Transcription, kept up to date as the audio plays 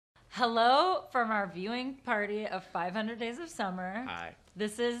Hello from our viewing party of 500 Days of Summer. Hi.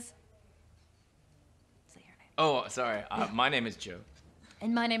 This is... Say your name. Oh, sorry. My name is Joe.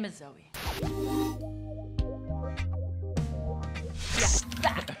 And my name is Zoe. Yes,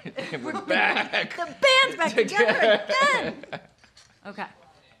 back. We're back. The band's back together again. Okay.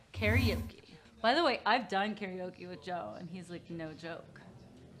 Karaoke. By the way, I've done karaoke with Joe, and he's like, no joke.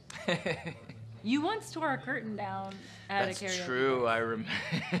 You once tore a curtain down at a karaoke. That's true. I remember.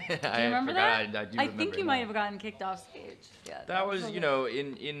 Do you remember that? I do remember. I think you might have gotten kicked off stage. Yeah. That was, you know,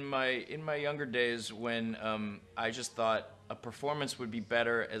 in my younger days when I just thought a performance would be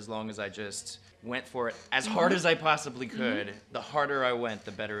better as long as I just went for it as hard as I possibly could. The harder I went,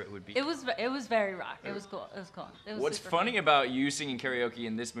 the better it would be. It was very rock. It was cool. It was cool. It was What's funny about you singing karaoke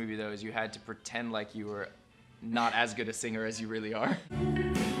in this movie though is you had to pretend like you were not as good a singer as you really are.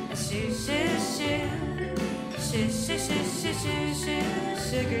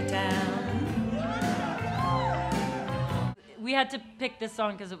 Sugar Town. We had to pick this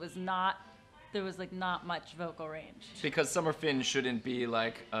song because there was like not much vocal range. Because Summer Finn shouldn't be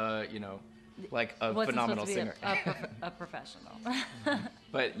like, you know, like a phenomenal singer. A professional.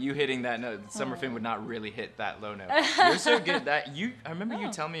 But you hitting that note, Summer Finn would not really hit that low note. You're so good that I remember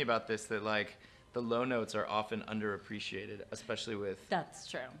you telling me about this, that like the low notes are often underappreciated, especially with That's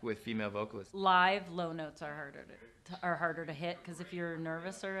true. with female vocalists. Live low notes are harder to hit because if you're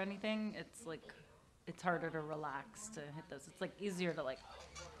nervous or anything, it's harder to relax to hit those. It's like easier to like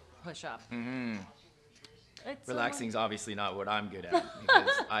push up. Relaxing's obviously not what I'm good at because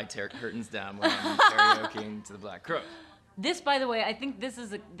I tear curtains down when I'm karaokeing to the Black Crow. This, by the way, I think this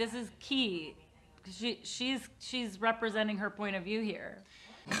is key. She's representing her point of view here.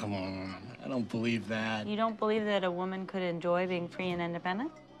 Come on, I don't believe that. You don't believe that a woman could enjoy being free and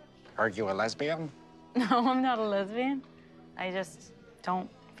independent? Are you a lesbian? No, I'm not a lesbian. I just don't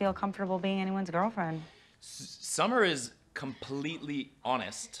feel comfortable being anyone's girlfriend. Summer is completely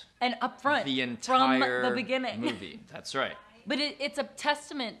honest. And upfront The entire from the beginning. movie. That's right. But it's a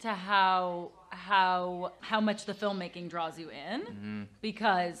testament to how much the filmmaking draws you in,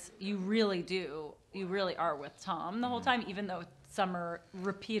 because you really are with Tom the whole time, even though Summer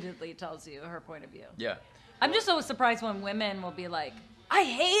repeatedly tells you her point of view. Yeah. I'm just so surprised when women will be like, I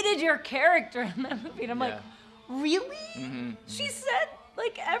hated your character in that movie. And I'm like, really? She said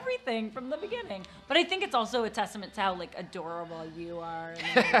like everything from the beginning. But I think it's also a testament to how like adorable you are.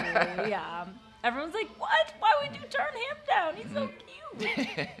 And yeah. Everyone's like, what? Why would you turn him down? He's so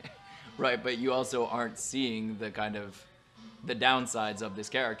cute. Right, but you also aren't seeing the kind of the downsides of this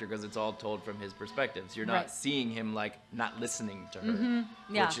character because it's all told from his perspectives. You're not seeing him like not listening to her,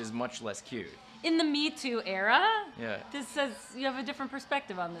 which is much less cute. In the Me Too era, Yeah. this says you have a different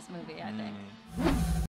perspective on this movie, I think.